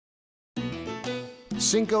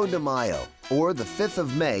Cinco de Mayo, or the 5th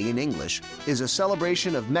of May in English, is a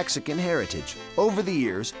celebration of Mexican heritage. Over the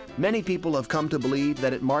years, many people have come to believe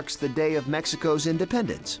that it marks the day of Mexico's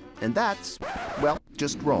independence, and that's, well,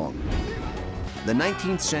 just wrong. The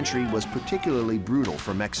 19th century was particularly brutal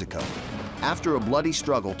for Mexico. After a bloody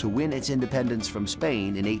struggle to win its independence from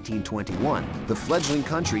Spain in 1821, the fledgling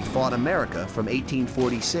country fought America from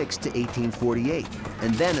 1846 to 1848,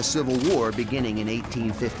 and then a civil war beginning in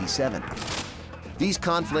 1857. These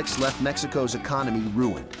conflicts left Mexico's economy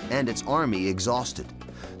ruined and its army exhausted.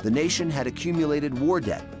 The nation had accumulated war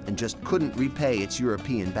debt and just couldn't repay its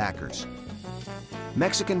European backers.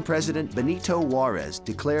 Mexican President Benito Juarez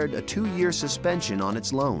declared a 2-year suspension on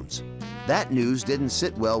its loans. That news didn't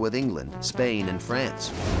sit well with England, Spain, and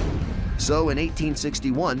France. So in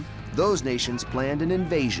 1861, those nations planned an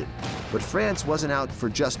invasion, but France wasn't out for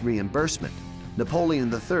just reimbursement.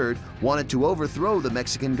 Napoleon III wanted to overthrow the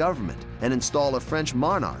Mexican government and install a French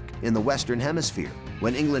monarch in the Western Hemisphere.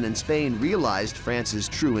 When England and Spain realized France's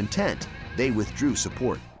true intent, they withdrew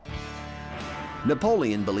support.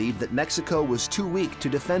 Napoleon believed that Mexico was too weak to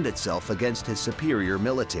defend itself against his superior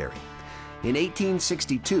military. In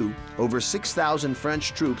 1862, over 6,000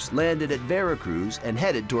 French troops landed at Veracruz and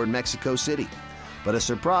headed toward Mexico City. But a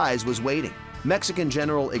surprise was waiting. Mexican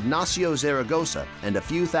General Ignacio Zaragoza and a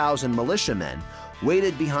few thousand militiamen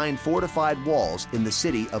waited behind fortified walls in the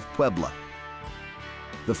city of Puebla.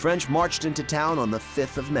 The French marched into town on the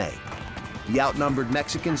 5th of May. The outnumbered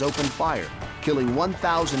Mexicans opened fire, killing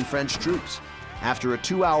 1,000 French troops. After a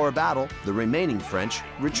 2-hour battle, the remaining French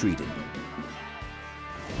retreated.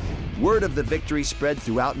 Word of the victory spread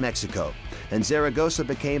throughout Mexico, and Zaragoza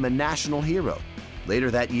became a national hero.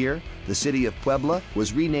 Later that year, the city of Puebla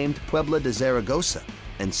was renamed Puebla de Zaragoza,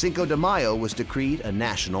 and Cinco de Mayo was decreed a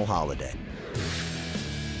national holiday.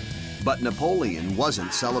 But Napoleon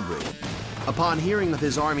wasn't celebrated. Upon hearing of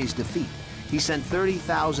his army's defeat, he sent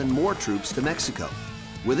 30,000 more troops to Mexico.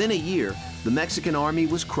 Within a year, the Mexican army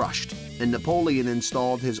was crushed, and Napoleon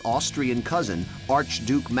installed his Austrian cousin,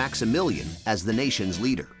 Archduke Maximilian, as the nation's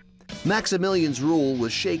leader. Maximilian's rule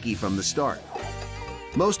was shaky from the start.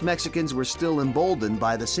 Most Mexicans were still emboldened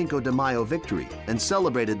by the Cinco de Mayo victory and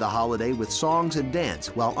celebrated the holiday with songs and dance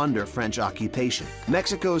while under French occupation.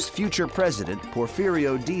 Mexico's future president,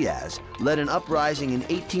 Porfirio Diaz, led an uprising in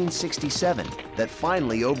 1867 that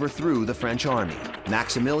finally overthrew the French army.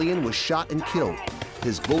 Maximilian was shot and killed.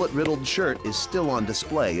 His bullet-riddled shirt is still on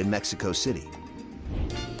display in Mexico City.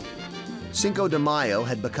 Cinco de Mayo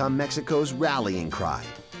had become Mexico's rallying cry.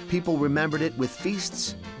 People remembered it with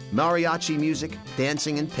feasts, mariachi music,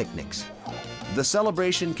 dancing, and picnics. The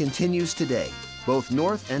celebration continues today, both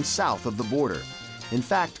north and south of the border. In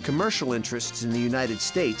fact, commercial interests in the United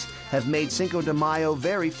States have made Cinco de Mayo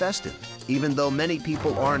very festive, even though many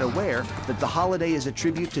people aren't aware that the holiday is a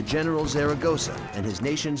tribute to General Zaragoza and his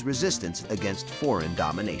nation's resistance against foreign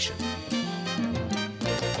domination.